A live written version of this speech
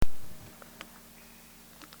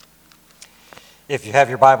If you have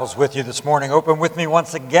your Bibles with you this morning, open with me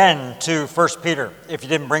once again to 1 Peter. If you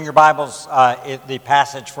didn't bring your Bibles, the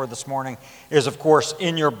passage for this morning is, of course,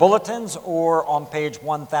 in your bulletins or on page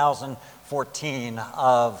 1014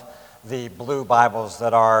 of the blue Bibles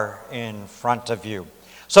that are in front of you.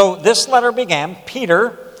 So this letter began,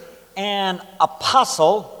 Peter, an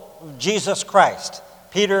apostle of Jesus Christ.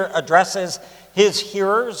 Peter addresses his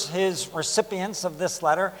hearers, his recipients of this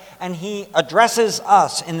letter, and he addresses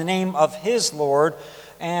us in the name of his Lord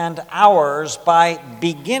and ours by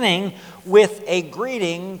beginning with a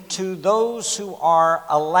greeting to those who are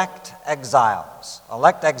elect exiles.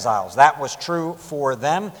 Elect exiles. That was true for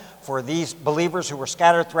them, for these believers who were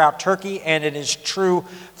scattered throughout Turkey, and it is true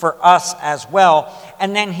for us as well.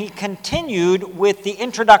 And then he continued with the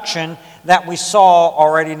introduction that we saw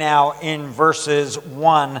already now in verses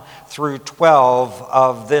 1 through 12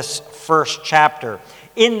 of this first chapter.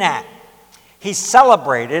 In that, he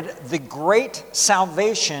celebrated the great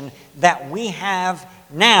salvation that we have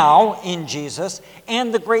now in Jesus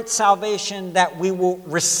and the great salvation that we will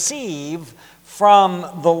receive from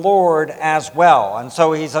the Lord as well. And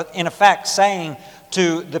so he's in effect saying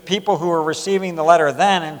to the people who are receiving the letter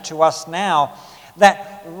then and to us now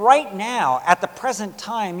that right now, at the present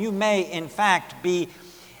time, you may in fact be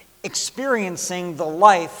experiencing the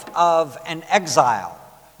life of an exile.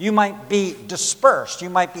 You might be dispersed. You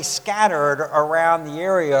might be scattered around the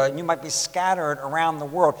area, and you might be scattered around the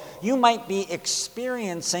world. You might be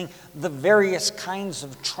experiencing the various kinds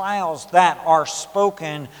of trials that are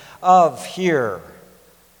spoken of here.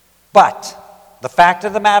 But the fact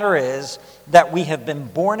of the matter is that we have been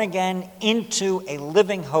born again into a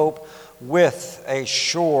living hope with a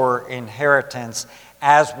sure inheritance,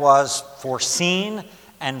 as was foreseen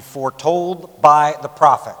and foretold by the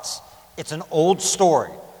prophets. It's an old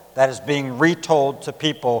story that is being retold to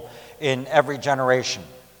people in every generation.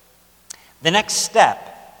 The next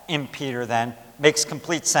step in Peter then makes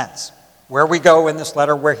complete sense. Where we go in this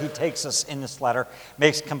letter, where he takes us in this letter,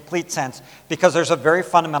 makes complete sense because there's a very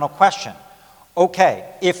fundamental question. Okay,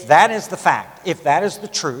 if that is the fact, if that is the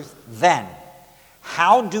truth, then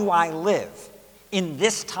how do I live in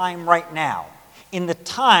this time right now, in the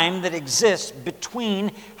time that exists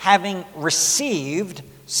between having received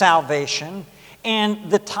salvation and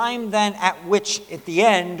the time then at which, at the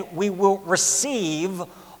end, we will receive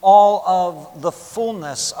all of the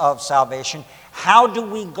fullness of salvation? How do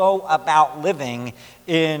we go about living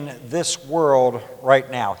in this world right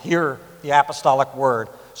now? Hear the apostolic word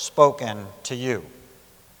spoken to you.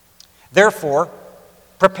 Therefore,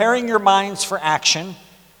 preparing your minds for action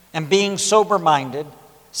and being sober-minded,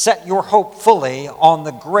 set your hope fully on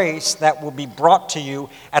the grace that will be brought to you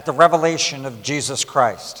at the revelation of Jesus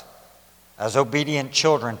Christ. As obedient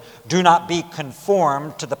children, do not be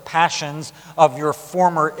conformed to the passions of your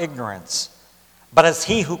former ignorance. But as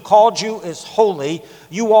he who called you is holy,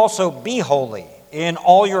 you also be holy in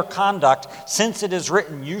all your conduct, since it is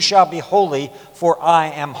written, "You shall be holy, for I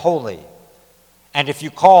am holy." And if you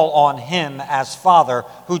call on him as Father,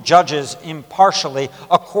 who judges impartially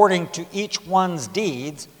according to each one's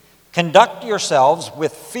deeds, conduct yourselves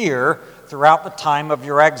with fear throughout the time of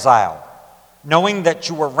your exile, knowing that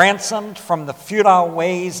you were ransomed from the futile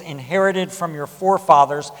ways inherited from your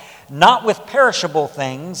forefathers, not with perishable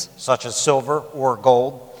things, such as silver or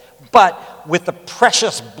gold, but with the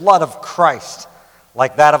precious blood of Christ,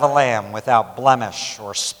 like that of a lamb without blemish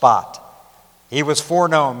or spot. He was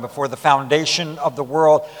foreknown before the foundation of the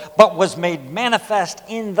world, but was made manifest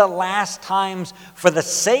in the last times for the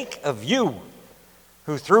sake of you,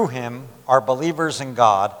 who through him are believers in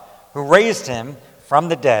God, who raised him from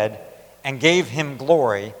the dead and gave him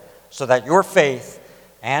glory, so that your faith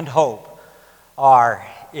and hope are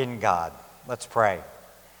in God. Let's pray.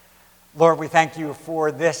 Lord, we thank you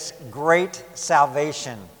for this great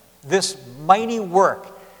salvation, this mighty work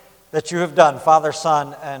that you have done, Father,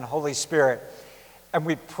 Son, and Holy Spirit. And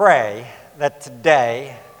we pray that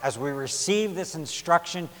today, as we receive this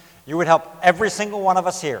instruction, you would help every single one of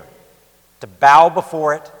us here to bow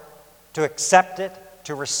before it, to accept it,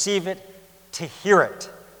 to receive it, to hear it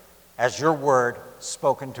as your word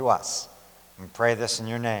spoken to us. We pray this in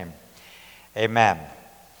your name. Amen.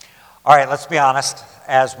 All right, let's be honest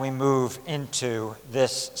as we move into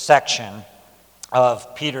this section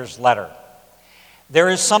of Peter's letter. There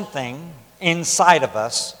is something inside of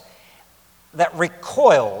us that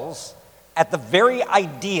recoils at the very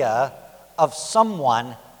idea of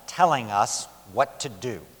someone telling us what to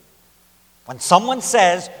do. When someone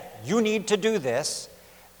says, you need to do this,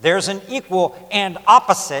 there's an equal and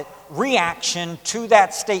opposite reaction to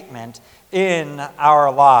that statement in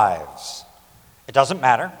our lives. It doesn't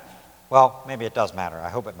matter Well, maybe it does matter. I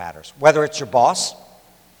hope it matters. Whether it's your boss,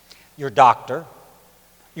 your doctor,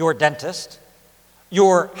 your dentist,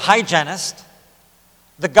 your hygienist,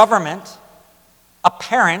 the government, a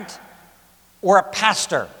parent, or a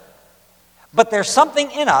pastor. But there's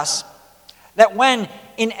something in us that when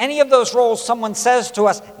in any of those roles someone says to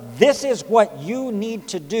us, this is what you need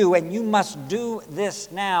to do and you must do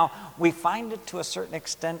this now, we find it to a certain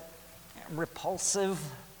extent repulsive,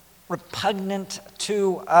 repugnant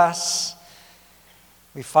to us.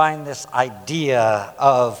 We find this idea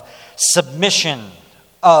of submission,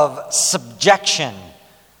 of subjection,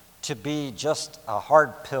 to be just a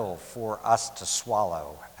hard pill for us to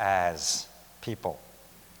swallow as people.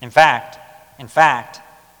 In fact,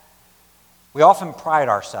 we often pride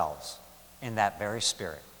ourselves in that very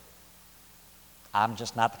spirit. I'm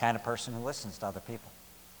just not the kind of person who listens to other people.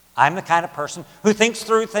 I'm the kind of person who thinks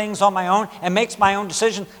through things on my own and makes my own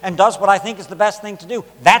decision and does what I think is the best thing to do.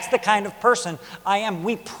 That's the kind of person I am.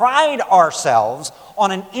 We pride ourselves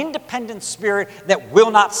on an independent spirit that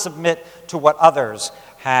will not submit to what others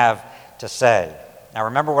have to say. Now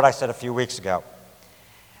remember what I said a few weeks ago,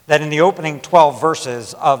 that in the opening 12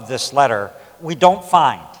 verses of this letter, we don't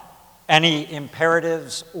find any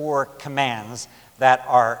imperatives or commands that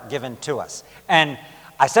are given to us. And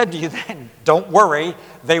I said to you then, don't worry,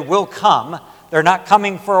 they will come. They're not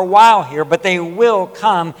coming for a while here, but they will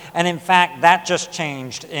come. And in fact, that just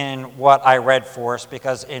changed in what I read for us,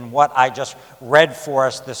 because in what I just read for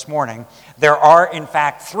us this morning, there are in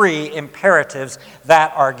fact 3 imperatives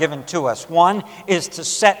that are given to us. 1 is to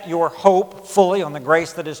set your hope fully on the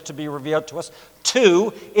grace that is to be revealed to us.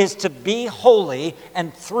 2 is to be holy.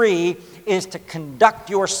 And 3 is to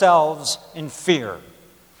conduct yourselves in fear.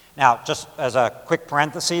 Now, just as a quick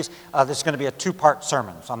parenthesis, this is going to be a 2-part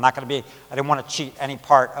sermon. So I didn't want to cheat any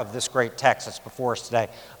part of this great text that's before us today.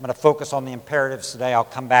 I'm going to focus on the imperatives today. I'll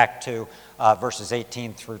come back to verses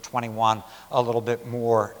 18 through 21 a little bit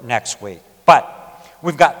more next week. But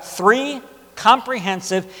we've got 3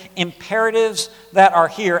 comprehensive imperatives that are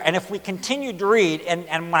here. And if we continue to read, and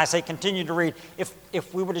when I say continue to read,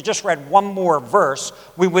 if we would have just read one more verse,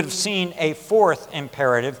 we would have seen a 4th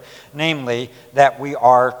imperative, namely that we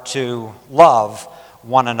are to love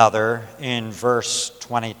one another in verse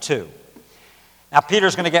 22. Now,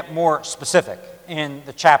 Peter's going to get more specific in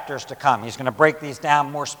the chapters to come. He's going to break these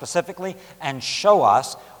down more specifically and show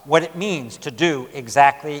us what it means to do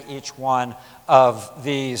exactly each one of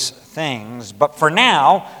these things. But for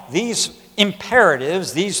now, these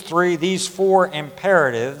imperatives, these 4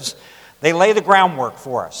 imperatives, they lay the groundwork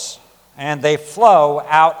for us. And they flow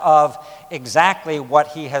out of exactly what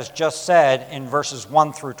he has just said in verses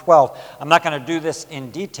 1 through 12. I'm not going to do this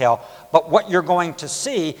in detail, but what you're going to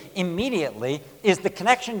see immediately is the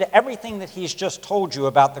connection to everything that he's just told you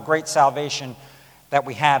about the great salvation that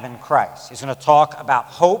we have in Christ. He's going to talk about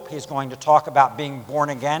hope. He's going to talk about being born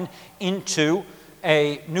again into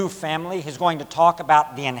a new family. He's going to talk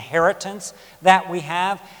about the inheritance that we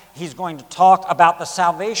have. He's going to talk about the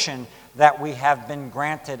salvation that we have been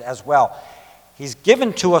granted as well. He's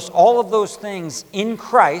given to us all of those things in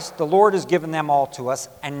Christ. The Lord has given them all to us,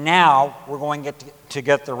 and now we're going to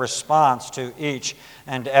get the response to each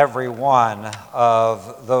and every one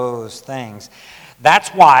of those things. That's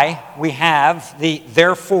why we have the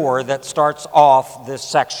therefore that starts off this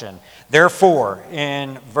section. Therefore,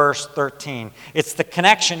 in verse 13. It's the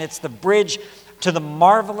connection, it's the bridge to the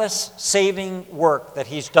marvelous saving work that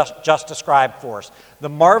he's just described for us. The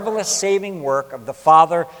marvelous saving work of the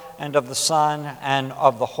Father and of the Son and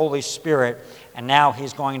of the Holy Spirit. And now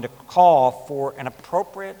he's going to call for an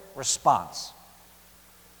appropriate response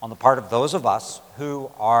on the part of those of us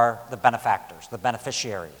who are the benefactors, the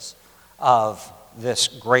beneficiaries of this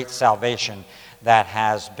great salvation that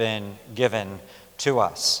has been given to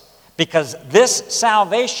us. Because this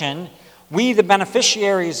salvation, we the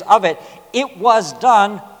beneficiaries of it, it was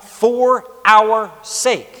done for our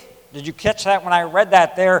sake. Did you catch that when I read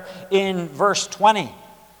that there in verse 20?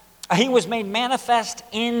 He was made manifest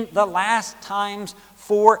in the last times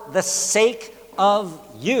for the sake of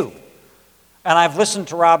you. And I've listened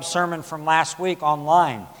to Rob's sermon from last week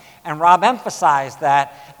online. And Rob emphasized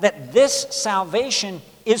that this salvation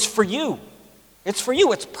is for you. It's for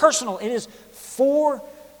you. It's personal. It is for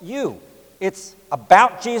you. It's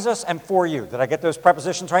about Jesus and for you. Did I get those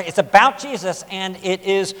prepositions right? It's about Jesus and it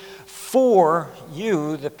is for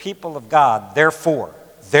you, the people of God.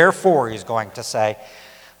 Therefore, he's going to say,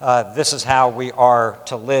 this is how we are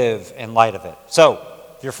to live in light of it. So,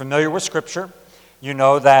 if you're familiar with Scripture, you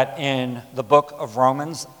know that in the book of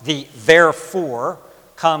Romans, the therefore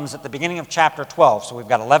comes at the beginning of chapter 12. So we've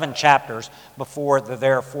got 11 chapters before the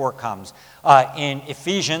therefore comes. In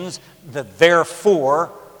Ephesians, the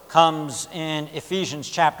therefore comes in Ephesians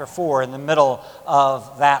chapter 4 in the middle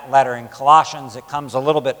of that letter. In Colossians, it comes a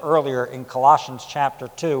little bit earlier in Colossians chapter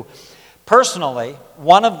 2. Personally,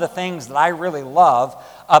 one of the things that I really love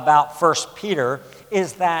about 1 Peter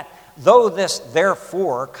is that though this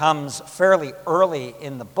therefore comes fairly early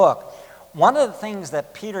in the book, one of the things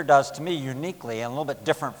that Peter does to me uniquely and a little bit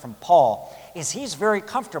different from Paul is he's very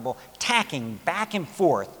comfortable tacking back and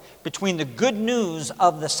forth between the good news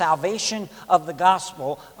of the salvation of the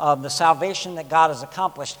gospel, of the salvation that God has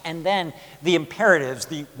accomplished, and then the imperatives,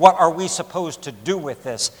 the what are we supposed to do with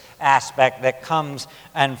this aspect that comes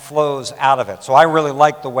and flows out of it. So I really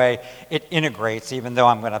like the way it integrates, even though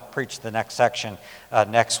I'm going to preach the next section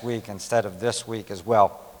next week instead of this week as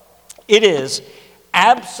well. It is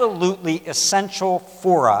absolutely essential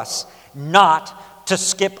for us not to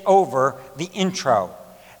skip over the intro,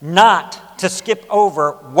 not to skip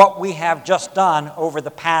over what we have just done over the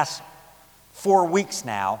past 4 weeks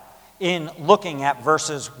now in looking at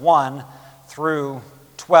verses 1 through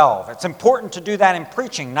 12. It's important to do that in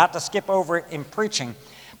preaching, not to skip over it in preaching.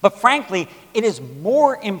 But frankly, it is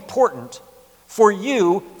more important for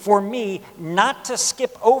you, for me, not to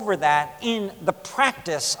skip over that in the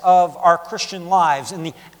practice of our Christian lives, in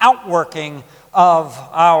the outworking of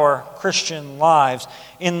our Christian lives,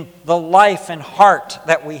 in the life and heart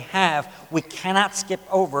that we have. We cannot skip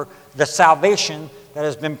over the salvation that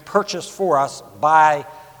has been purchased for us by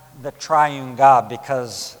the triune God,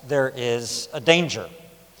 because there is a danger.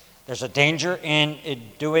 There's a danger in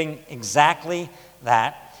it doing exactly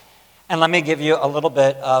that. And let me give you a little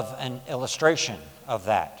bit of an illustration of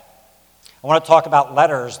that. I want to talk about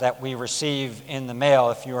letters that we receive in the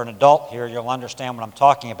mail. If you're an adult here, you'll understand what I'm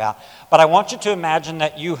talking about. But I want you to imagine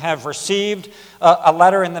that you have received a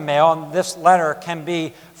letter in the mail, and this letter can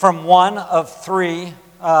be from one of 3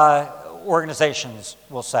 organizations,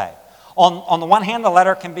 we'll say. On the one hand, the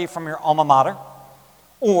letter can be from your alma mater,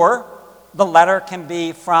 or the letter can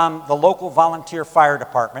be from the local volunteer fire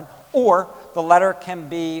department, or the letter can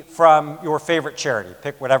be from your favorite charity.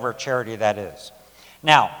 Pick whatever charity that is.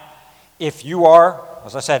 Now, if you are,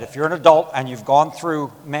 as I said, if you're an adult and you've gone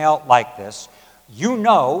through mail like this, you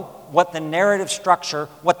know what the narrative structure,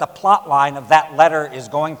 what the plot line of that letter is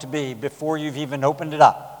going to be before you've even opened it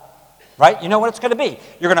up. Right? You know what it's going to be.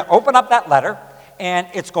 You're going to open up that letter, and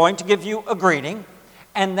it's going to give you a greeting,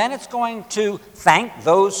 and then it's going to thank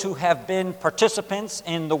those who have been participants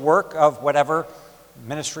in the work of whatever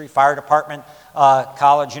ministry, fire department,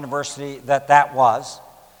 college, university that was.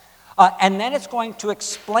 And then it's going to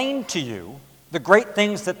explain to you the great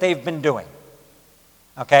things that they've been doing.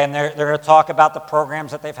 Okay, and they're going to talk about the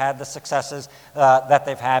programs that they've had, the successes that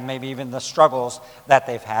they've had, maybe even the struggles that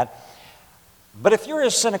they've had. But if you're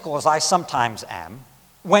as cynical as I sometimes am,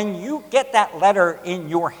 when you get that letter in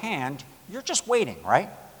your hand, you're just waiting, right?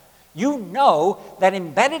 You know that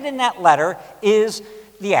embedded in that letter is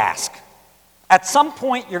the ask. At some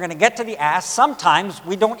point, you're going to get to the ask. Sometimes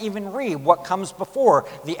we don't even read what comes before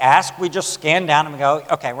the ask. We just scan down and we go,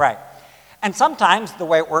 okay, right. And sometimes the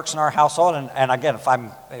way it works in our household, and again,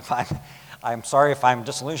 I'm sorry if I'm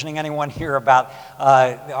disillusioning anyone here about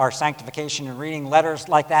our sanctification and reading letters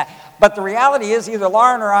like that, but the reality is either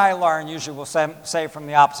Lauren or I, Lauren usually will say from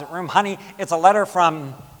the opposite room, honey, it's a letter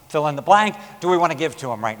from fill in the blank. Do we want to give to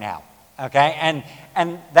him right now? Okay,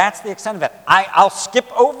 and that's the extent of it. I'll skip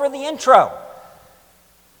over the intro.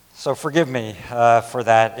 So forgive me for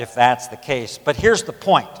that if that's the case. But here's the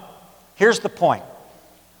point. Here's the point.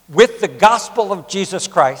 With the gospel of Jesus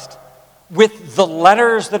Christ, with the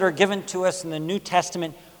letters that are given to us in the New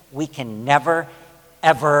Testament, we can never,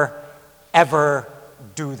 ever, ever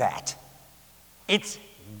do that. It's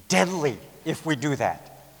deadly if we do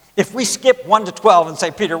that. If we skip 1 to 12 and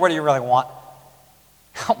say, Peter, what do you really want?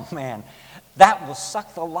 Oh man, that will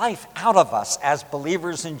suck the life out of us as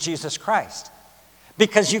believers in Jesus Christ.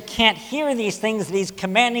 Because you can't hear these things that he's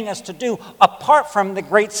commanding us to do apart from the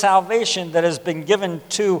great salvation that has been given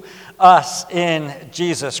to us in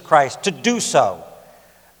Jesus Christ. To do so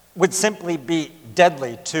would simply be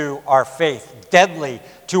deadly to our faith, deadly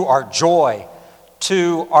to our joy,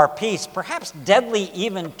 to our peace, perhaps deadly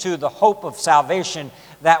even to the hope of salvation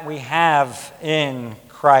that we have in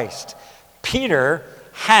Christ. Peter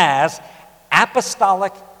has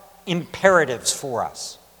apostolic imperatives for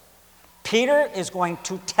us. Peter is going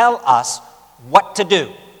to tell us what to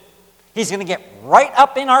do. He's going to get right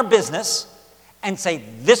up in our business and say,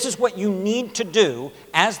 this is what you need to do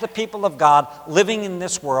as the people of God living in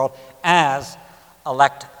this world as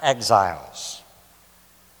elect exiles.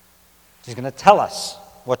 He's going to tell us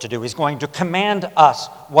what to do. He's going to command us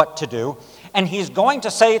what to do. And he's going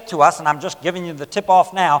to say to us, and I'm just giving you the tip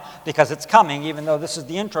off now because it's coming, even though this is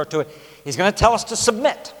the intro to it, he's going to tell us to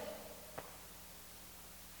submit.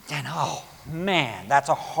 And oh man, that's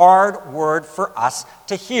a hard word for us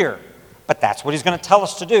to hear. But that's what he's going to tell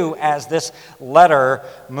us to do as this letter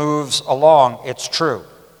moves along. It's true.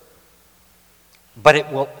 But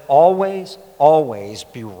it will always, always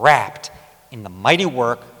be wrapped in the mighty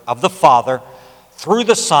work of the Father through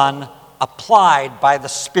the Son, applied by the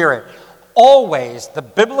Spirit. Always, the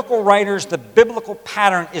biblical writers, the biblical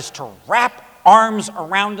pattern is to wrap arms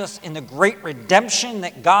around us in the great redemption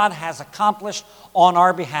that God has accomplished on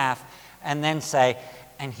our behalf, and then say,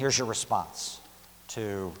 and here's your response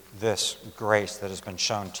to this grace that has been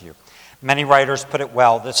shown to you. Many writers put it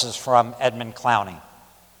well. This is from Edmund Clowney.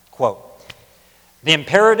 Quote, "The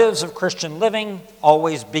imperatives of Christian living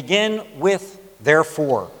always begin with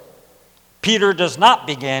therefore. Peter does not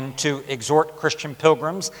begin to exhort Christian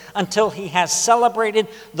pilgrims until he has celebrated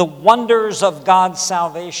the wonders of God's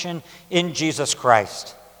salvation in Jesus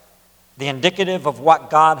Christ. The indicative of what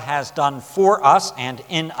God has done for us and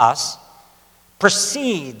in us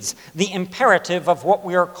precedes the imperative of what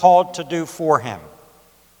we are called to do for him.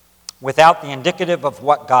 Without the indicative of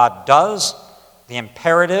what God does, the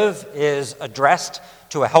imperative is addressed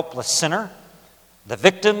to a helpless sinner, the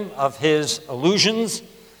victim of his illusions.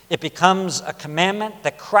 It becomes a commandment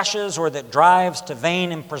that crushes or that drives to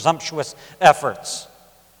vain and presumptuous efforts.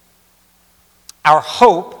 Our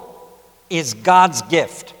hope is God's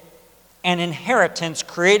gift, an inheritance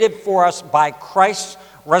created for us by Christ's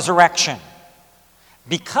resurrection.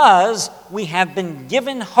 Because we have been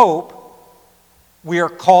given hope, we are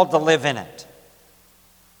called to live in it."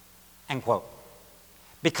 End quote.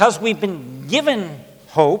 Because we've been given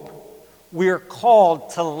hope, we are called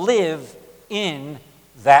to live in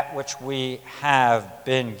that which we have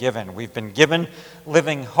been given. We've been given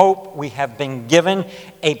living hope. We have been given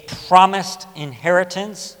a promised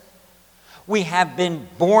inheritance. We have been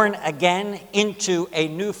born again into a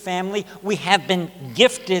new family. We have been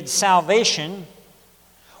gifted salvation.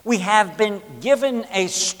 We have been given a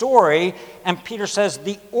story, and Peter says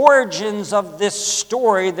the origins of this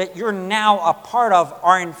story that you're now a part of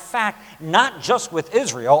are in fact not just with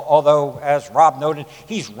Israel, although as Rob noted,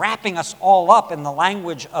 he's wrapping us all up in the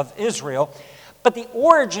language of Israel, but the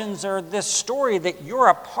origins are this story that you're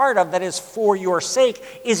a part of that is for your sake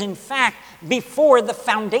is in fact before the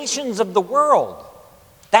foundations of the world.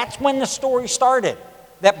 That's when the story started.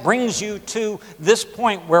 That brings you to this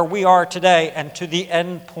point where we are today and to the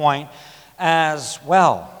end point as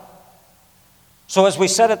well. So as we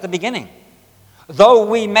said at the beginning, though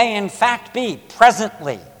we may in fact be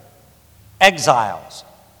presently exiles,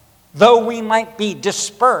 though we might be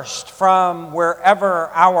dispersed from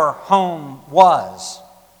wherever our home was,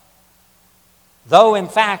 though in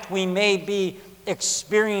fact we may be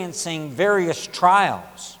experiencing various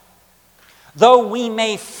trials, though we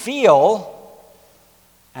may feel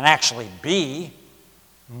and actually be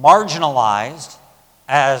marginalized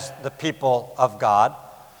as the people of God,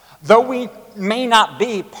 though we may not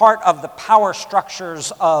be part of the power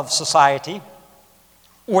structures of society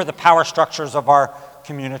or the power structures of our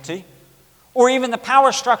community or even the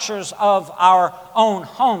power structures of our own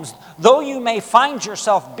homes, though you may find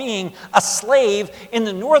yourself being a slave in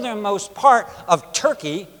the northernmost part of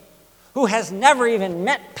Turkey who has never even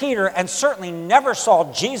met Peter and certainly never saw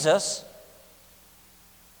Jesus,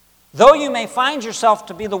 though you may find yourself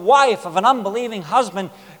to be the wife of an unbelieving husband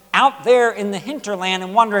out there in the hinterland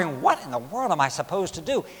and wondering, what in the world am I supposed to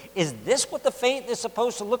do? Is this what the faith is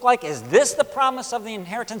supposed to look like? Is this the promise of the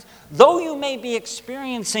inheritance? Though you may be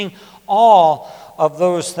experiencing all of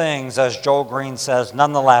those things, as Joel Green says,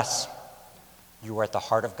 nonetheless, you are at the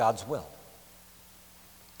heart of God's will.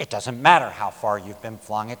 It doesn't matter how far you've been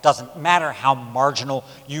flung. It doesn't matter how marginal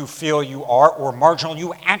you feel you are or marginal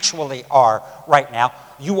you actually are right now.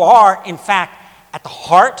 You are, in fact, at the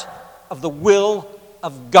heart of the will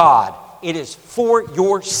of God. It is for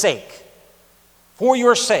your sake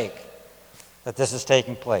that this is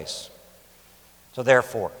taking place. So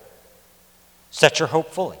therefore, set your hope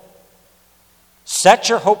fully. Set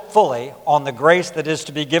your hope fully on the grace that is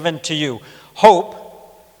to be given to you. Hope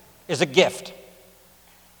is a gift.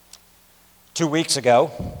 2 weeks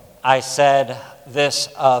ago, I said this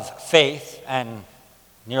of faith, and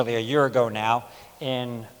nearly a year ago now,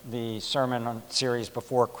 in the sermon series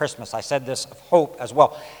before Christmas, I said this of hope as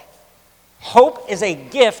well. Hope is a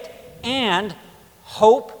gift, and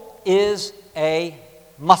hope is a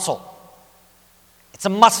muscle. It's a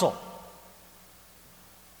muscle.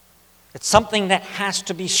 It's something that has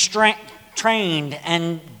to be trained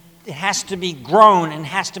and it has to be grown and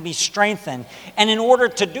has to be strengthened. And in order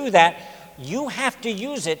to do that, you have to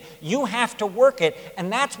use it, you have to work it,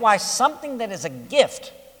 and that's why something that is a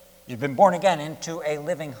gift, you've been born again into a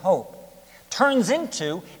living hope, turns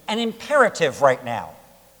into an imperative right now.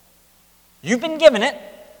 You've been given it,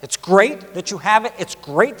 it's great that you have it, it's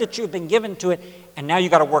great that you've been given to it, and now you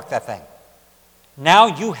got to work that thing. Now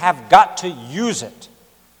you have got to use it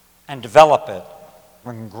and develop it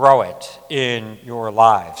and grow it in your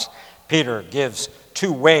lives. Peter gives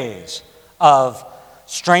two ways of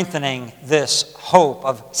strengthening this hope,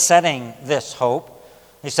 of setting this hope.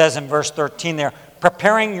 He says in verse 13 there,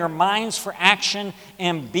 preparing your minds for action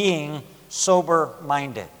and being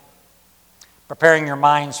sober-minded. Preparing your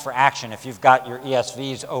minds for action. If you've got your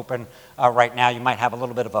ESVs open right now, you might have a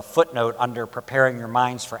little bit of a footnote under preparing your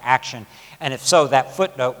minds for action. And if so, that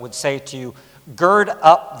footnote would say to you, gird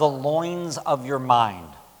up the loins of your mind.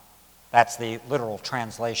 That's the literal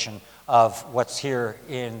translation of what's here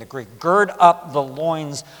in the Greek. Gird up the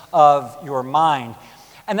loins of your mind.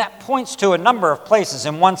 And that points to a number of places.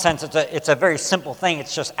 In one sense, it's a very simple thing.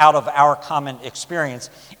 It's just out of our common experience.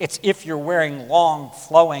 It's if you're wearing long,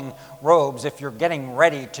 flowing robes, if you're getting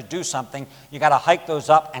ready to do something, you got to hike those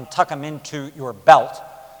up and tuck them into your belt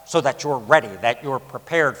so that you're ready, that you're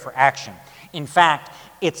prepared for action. In fact,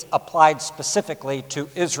 it's applied specifically to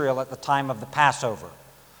Israel at the time of the Passover.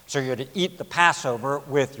 So you're to eat the Passover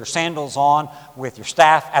with your sandals on, with your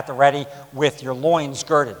staff at the ready, with your loins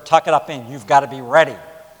girded. Tuck it up in. You've got to be ready.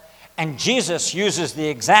 And Jesus uses the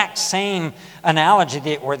exact same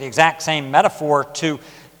analogy or the exact same metaphor to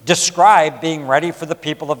describe being ready for the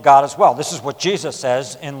people of God as well. This is what Jesus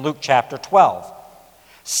says in Luke chapter 12.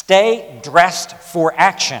 Stay dressed for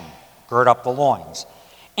action, gird up the loins,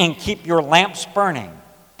 and keep your lamps burning.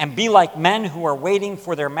 And be like men who are waiting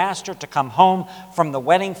for their master to come home from the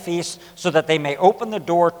wedding feast so that they may open the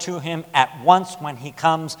door to him at once when he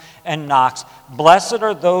comes and knocks. Blessed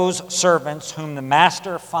are those servants whom the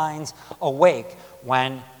master finds awake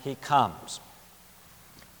when he comes.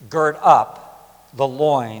 Gird up the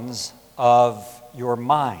loins of your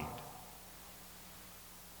mind.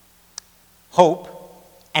 Hope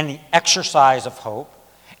and the exercise of hope,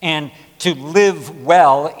 and to live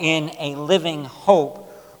well in a living hope,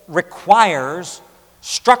 requires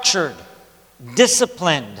structured,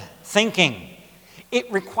 disciplined thinking.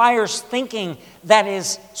 It requires thinking that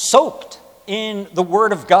is soaked in the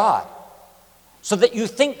Word of God so that you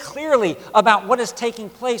think clearly about what is taking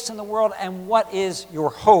place in the world and what is your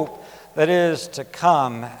hope that is to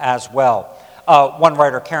come as well. One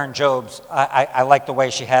writer, Karen Jobes, I like the way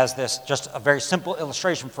she has this, just a very simple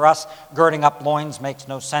illustration for us. Girding up loins makes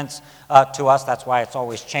no sense to us. That's why it's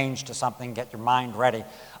always changed to something, get your mind ready.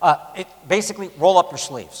 Basically, roll up your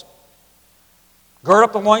sleeves. Gird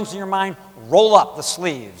up the loins of your mind, roll up the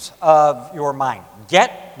sleeves of your mind.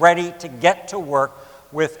 Get ready to get to work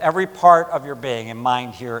with every part of your being, and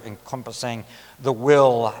mind here encompassing the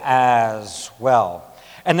will as well.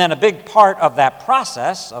 And then a big part of that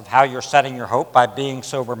process of how you're setting your hope by being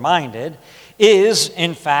sober-minded is,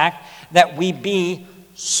 in fact, that we be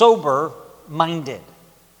sober-minded.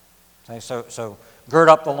 Okay, so gird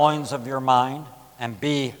up the loins of your mind and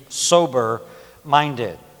be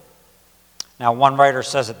sober-minded. Now, one writer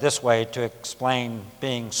says it this way to explain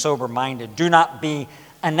being sober-minded. Do not be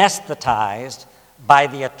anesthetized by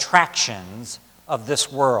the attractions of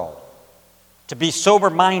this world. To be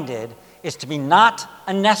sober-minded is to be not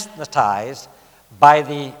anesthetized by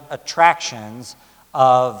the attractions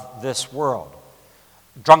of this world.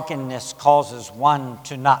 Drunkenness causes one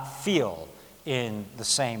to not feel in the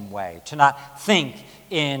same way, to not think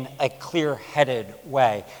in a clear-headed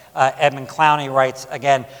way. Edmund Clowney writes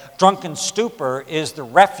again, drunken stupor is the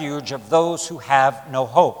refuge of those who have no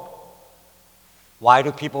hope. Why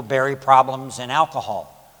do people bury problems in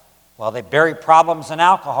alcohol? Well, they bury problems in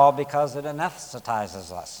alcohol because it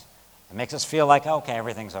anesthetizes us. It makes us feel like, okay,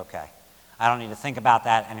 everything's okay. I don't need to think about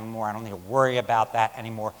that anymore. I don't need to worry about that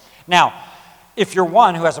anymore. Now, if you're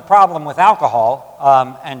one who has a problem with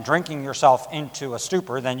alcohol and drinking yourself into a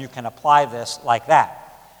stupor, then you can apply this like that.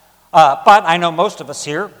 But I know most of us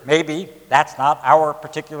here, maybe that's not our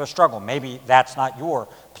particular struggle. Maybe that's not your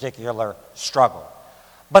particular struggle.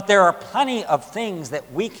 But there are plenty of things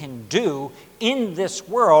that we can do in this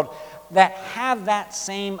world that have that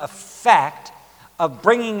same effect of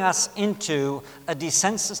bringing us into a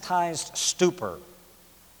desensitized stupor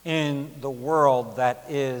in the world that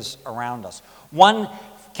is around us. One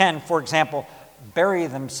can, for example, bury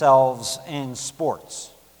themselves in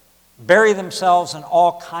sports. bury themselves in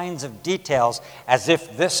all kinds of details as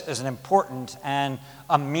if this is an important and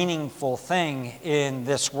a meaningful thing in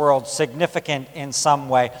this world, significant in some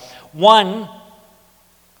way. One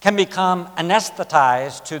can become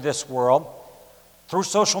anesthetized to this world through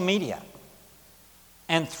social media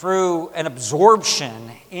and through an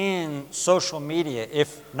absorption in social media,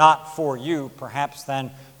 if not for you, perhaps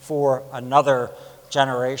then for another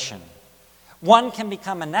generation. One can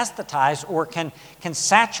become anesthetized or can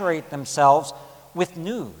saturate themselves with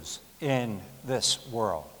news in this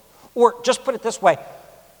world. Or just put it this way,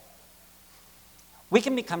 we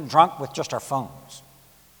can become drunk with just our phones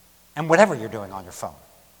and whatever you're doing on your phone.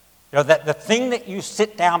 You know, that the thing that you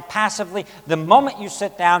sit down passively, the moment you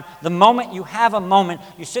sit down, the moment you have a moment,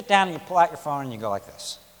 you sit down and you pull out your phone and you go like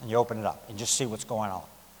this, and you open it up and just see what's going on.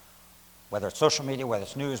 Whether it's social media, whether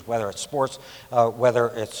it's news, whether it's sports, whether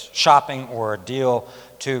it's shopping or a deal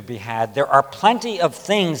to be had. There are plenty of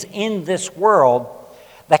things in this world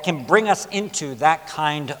that can bring us into that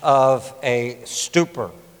kind of a stupor.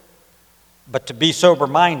 But to be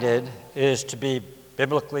sober-minded is to be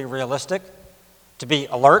biblically realistic, to be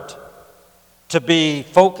alert, to be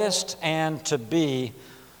focused, and to be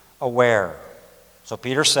aware. So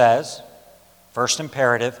Peter says, first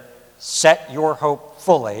imperative, set your hope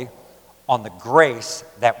fully on the grace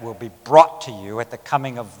that will be brought to you at the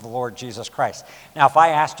coming of the Lord Jesus Christ. Now, if I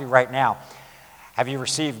asked you right now, have you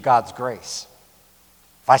received God's grace?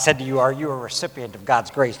 If I said to you, are you a recipient of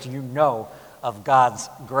God's grace? Do you know of God's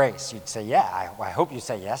grace? You'd say, yeah. I hope you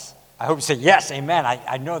say yes. I hope you say yes, amen.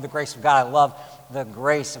 I know the grace of God. I love the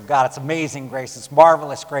grace of God. It's amazing grace. It's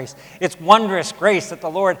marvelous grace. It's wondrous grace that the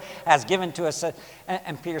Lord has given to us.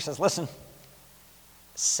 And Peter says, listen,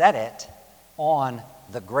 set it on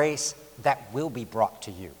the grace that will be brought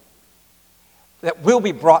to you. That will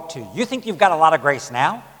be brought to you. You think you've got a lot of grace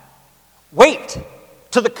now? Wait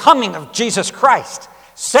to the coming of Jesus Christ.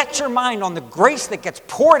 Set your mind on the grace that gets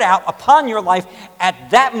poured out upon your life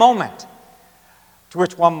at that moment. To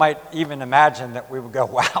which one might even imagine that we would go,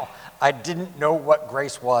 wow, I didn't know what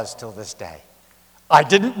grace was till this day. I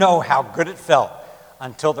didn't know how good it felt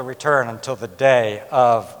until the return, until the day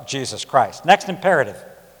of Jesus Christ. Next imperative,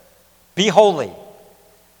 be holy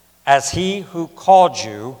as he who called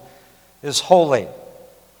you is holy.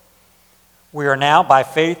 We are now, by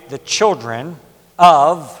faith, the children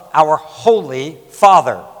of our Holy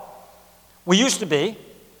Father. We used to be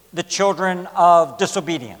the children of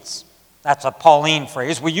disobedience. That's a Pauline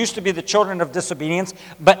phrase. We used to be the children of disobedience,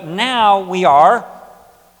 but now we are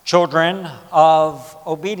children of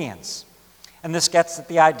obedience. And this gets at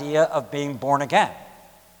the idea of being born again.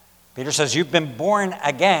 Peter says, you've been born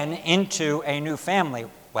again into a new family.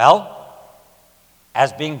 Well,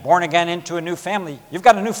 as being born again into a new family, you've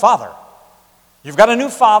got a new father. You've got a new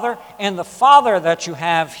father, and the father that you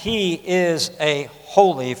have, he is a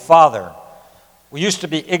holy father. We used to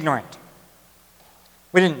be ignorant.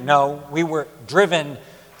 We didn't know. We were driven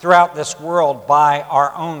throughout this world by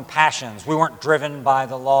our own passions. We weren't driven by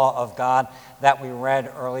the law of God that we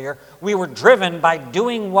read earlier. We were driven by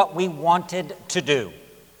doing what we wanted to do.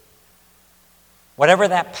 Whatever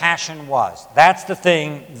that passion was, that's the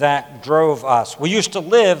thing that drove us. We used to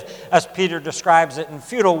live, as Peter describes it, in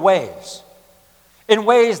futile ways. In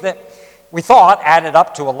ways that we thought added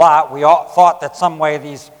up to a lot. We all thought that some way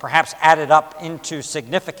these perhaps added up into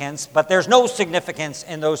significance, but there's no significance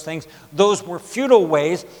in those things. Those were futile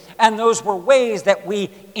ways, and those were ways that we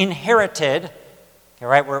inherited. Okay,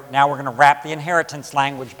 right? Now we're going to wrap the inheritance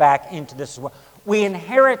language back into this as well. We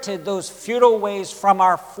inherited those futile ways from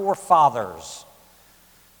our forefathers.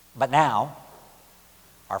 But now,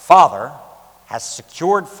 our Father has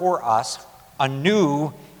secured for us a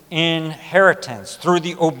new inheritance through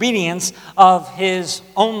the obedience of his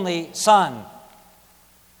only Son,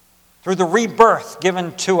 through the rebirth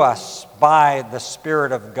given to us by the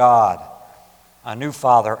Spirit of God. A new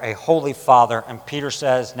Father, a holy Father, and Peter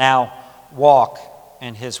says, now walk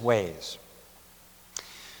in his ways.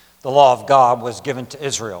 The law of God was given to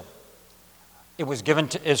Israel. It was given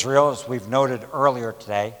to Israel, as we've noted earlier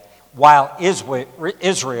today, while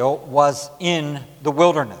Israel was in the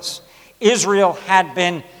wilderness. Israel had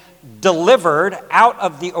been delivered out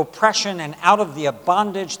of the oppression and out of the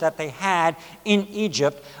bondage that they had in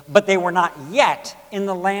Egypt, but they were not yet in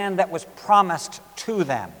the land that was promised to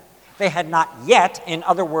them. They had not yet, in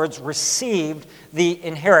other words, received the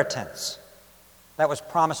inheritance that was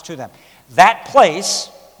promised to them. That place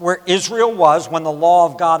where Israel was when the law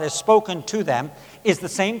of God is spoken to them is the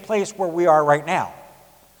same place where we are right now.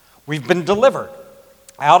 We've been delivered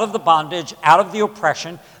out of the bondage, out of the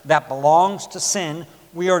oppression that belongs to sin.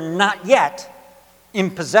 We are not yet in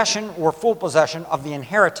possession or full possession of the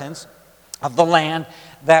inheritance of the land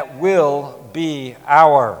that will be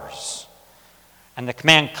ours. And the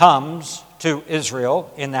command comes to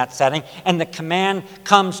Israel in that setting, and the command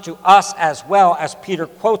comes to us as well, as Peter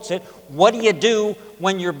quotes it. What do you do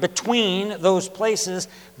when you're between those places?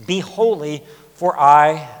 Be holy, for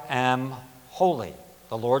I am holy.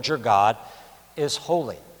 The Lord your God is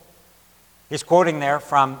holy. He's quoting there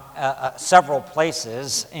from several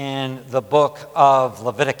places in the book of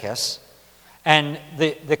Leviticus. And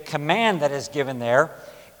the command that is given there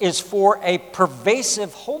is for a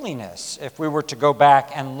pervasive holiness. If we were to go back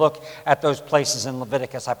and look at those places in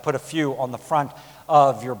Leviticus, I put a few on the front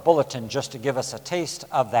of your bulletin just to give us a taste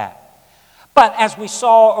of that. But as we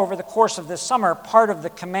saw over the course of this summer, part of the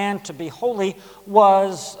command to be holy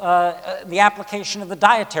was the application of the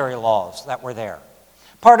dietary laws that were there.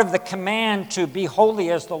 Part of the command to be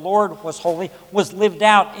holy as the Lord was holy was lived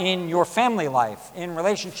out in your family life, in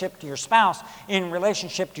relationship to your spouse, in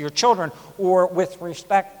relationship to your children, or with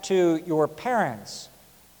respect to your parents.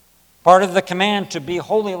 Part of the command to be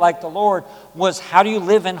holy like the Lord was how do you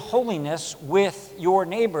live in holiness with your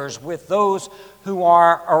neighbors, with those who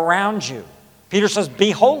are around you. Peter says,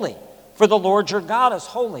 be holy, for the Lord your God is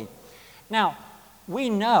holy. Now,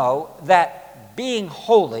 we know that being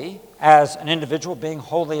holy as an individual, being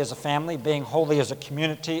holy as a family, being holy as a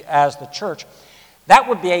community, as the church, that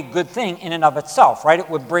would be a good thing in and of itself, right? It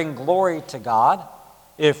would bring glory to God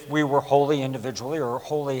if we were holy individually or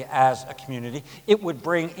holy as a community. It would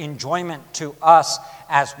bring enjoyment to us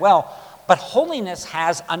as well. But holiness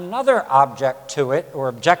has another object to it, or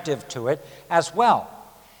objective to it as well.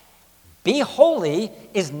 Be holy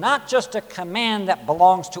is not just a command that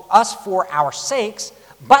belongs to us for our sakes,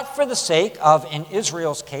 but for the sake of, in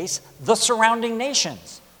Israel's case, the surrounding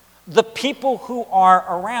nations, the people who are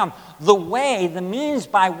around. The means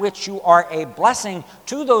by which you are a blessing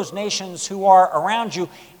to those nations who are around you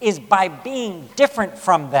is by being different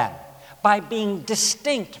from them, by being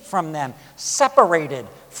distinct from them, separated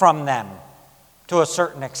from them, to a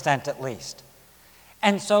certain extent at least.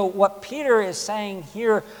 And so what Peter is saying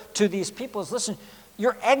here to these people is, listen,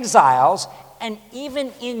 you're exiles, and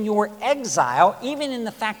even in your exile, even in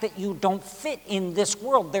the fact that you don't fit in this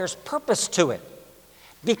world, there's purpose to it.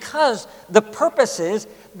 Because the purpose is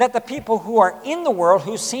that the people who are in the world,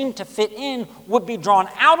 who seem to fit in, would be drawn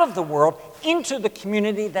out of the world into the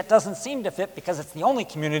community that doesn't seem to fit, because it's the only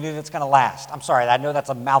community that's going to last. I'm sorry, I know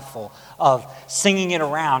that's a mouthful of singing it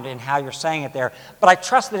around in how you're saying it there, but I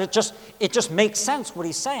trust that it just makes sense what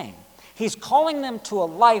he's saying. He's calling them to a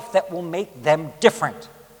life that will make them different,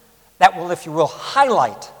 that will, if you will,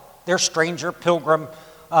 highlight their stranger pilgrim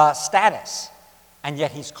status. And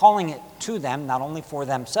yet he's calling it to them, not only for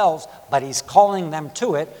themselves, but he's calling them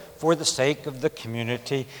to it for the sake of the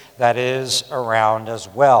community that is around as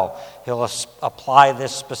well. He'll apply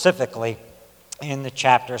this specifically in the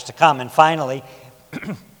chapters to come. And finally,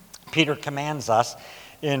 Peter commands us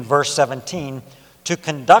in verse 17 to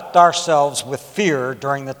conduct ourselves with fear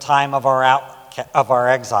during the time of our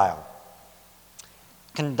exile.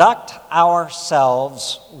 Conduct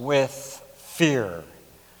ourselves with fear.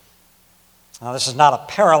 Now, this is not a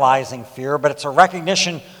paralyzing fear, but it's a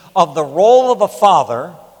recognition of the role of a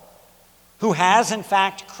father who has, in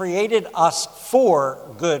fact, created us for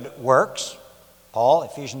good works, Paul,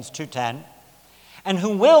 Ephesians 2:10, and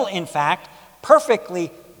who will, in fact,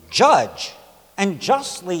 perfectly judge and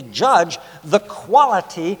justly judge the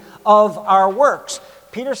quality of our works.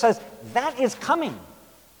 Peter says that is coming.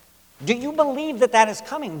 Do you believe that that is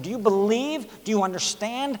coming? Do you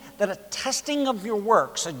understand that a testing of your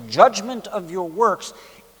works, a judgment of your works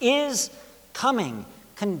is coming?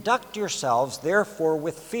 Conduct yourselves, therefore,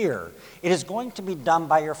 with fear. It is going to be done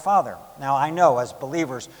by your Father. Now, I know as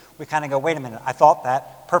believers, we kind of go, wait a minute, I thought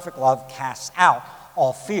that perfect love casts out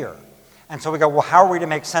all fear. And so we go, well, how are we to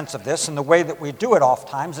make sense of this? And the way that we do it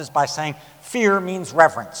oftentimes is by saying fear means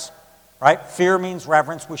reverence. Right? Fear means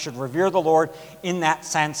reverence. We should revere the Lord in that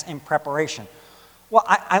sense in preparation. Well,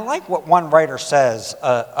 I like what one writer says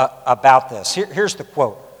about this. Here's the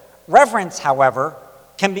quote. Reverence, however,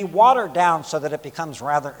 can be watered down so that it becomes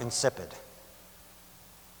rather insipid,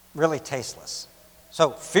 really tasteless.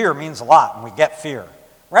 So fear means a lot, and we get fear.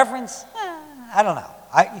 Reverence, I don't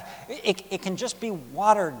know. It can just be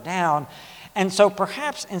watered down. And so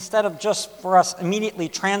perhaps instead of just for us immediately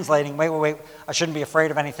translating, wait, I shouldn't be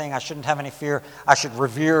afraid of anything, I shouldn't have any fear, I should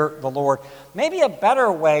revere the Lord, maybe a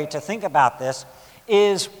better way to think about this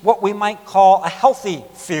is what we might call a healthy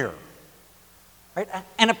fear, right?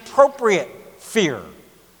 An appropriate fear.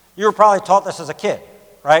 You were probably taught this as a kid,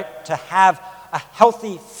 right? To have a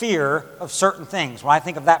healthy fear of certain things. When I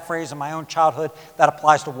think of that phrase in my own childhood, that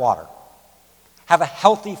applies to water. Have a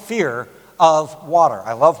healthy fear of water.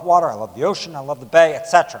 I love water. I love the ocean. I love the bay,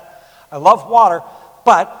 etc. I love water,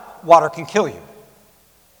 but water can kill you.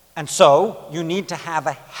 And so you need to have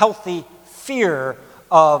a healthy fear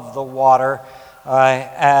of the water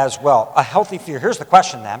as well. A healthy fear. Here's the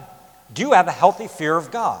question then. Do you have a healthy fear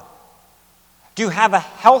of God? Do you have a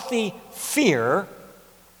healthy fear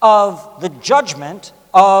of the judgment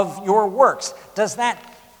of your works? Does that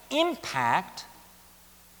impact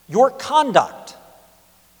your conduct?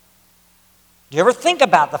 Do you ever think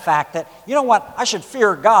about the fact that, you know what, I should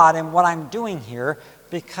fear God in what I'm doing here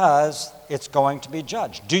because it's going to be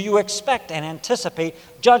judged? Do you expect and anticipate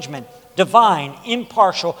judgment, divine,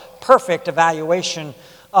 impartial, perfect evaluation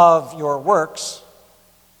of your works?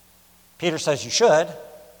 Peter says you should.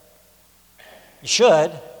 You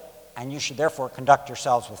should, and you should therefore conduct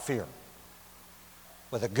yourselves with fear,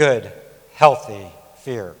 with a good, healthy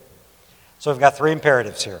fear. So we've got three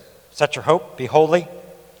imperatives here. Set your hope, be holy,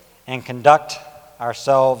 and conduct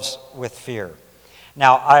ourselves with fear.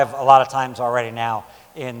 Now, I've a lot of times already now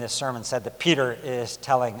in this sermon said that Peter is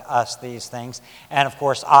telling us these things. And of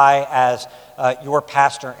course, I, as your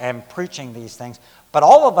pastor, am preaching these things. But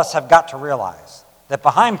all of us have got to realize that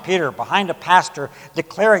behind Peter, behind a pastor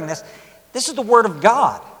declaring this, this is the Word of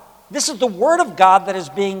God. This is the Word of God that is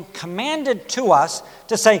being commanded to us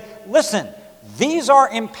to say, listen, these are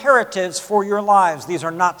imperatives for your lives. These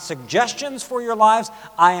are not suggestions for your lives.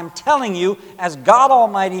 I am telling you, as God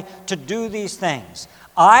Almighty, to do these things.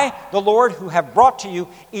 I, the Lord, who have brought to you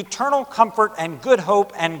eternal comfort and good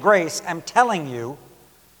hope and grace, am telling you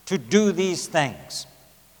to do these things.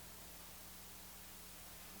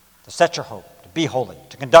 To set your hope, to be holy,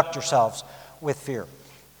 to conduct yourselves with fear.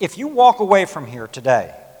 If you walk away from here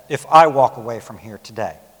today, if I walk away from here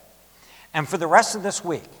today, and for the rest of this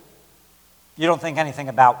week, you don't think anything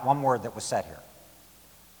about one word that was said here.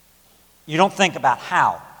 You don't think about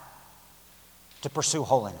how to pursue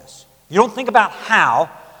holiness. You don't think about how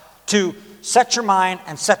to set your mind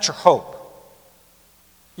and set your hope.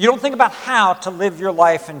 You don't think about how to live your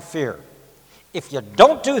life in fear. If you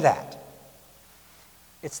don't do that,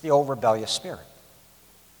 it's the old rebellious spirit.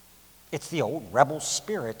 It's the old rebel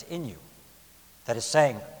spirit in you that is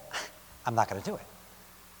saying, I'm not going to do it.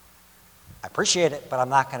 I appreciate it, but I'm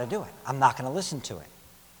not going to do it. I'm not going to listen to it.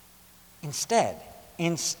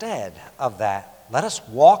 Instead of that, let us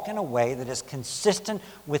walk in a way that is consistent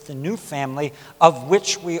with the new family of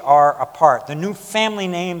which we are a part, the new family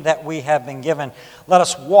name that we have been given. Let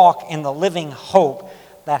us walk in the living hope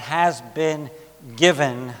that has been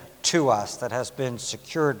given to us, that has been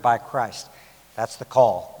secured by Christ. That's the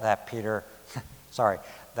call that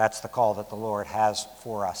that's the call that the Lord has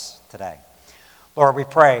for us today. Lord, we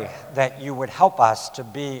pray that you would help us to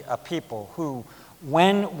be a people who,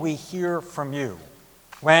 when we hear from you,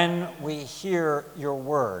 when we hear your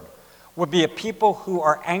word, would be a people who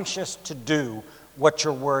are anxious to do what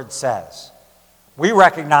your word says. We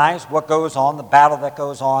recognize what goes on, the battle that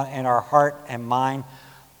goes on in our heart and mind,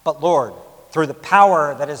 but Lord, through the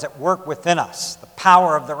power that is at work within us, the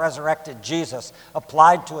power of the resurrected Jesus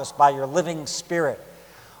applied to us by your living Spirit,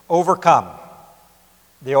 overcome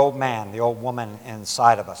the old man, the old woman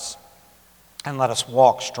inside of us, and let us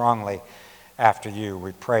walk strongly after you.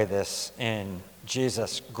 We pray this in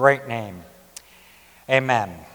Jesus' great name. Amen.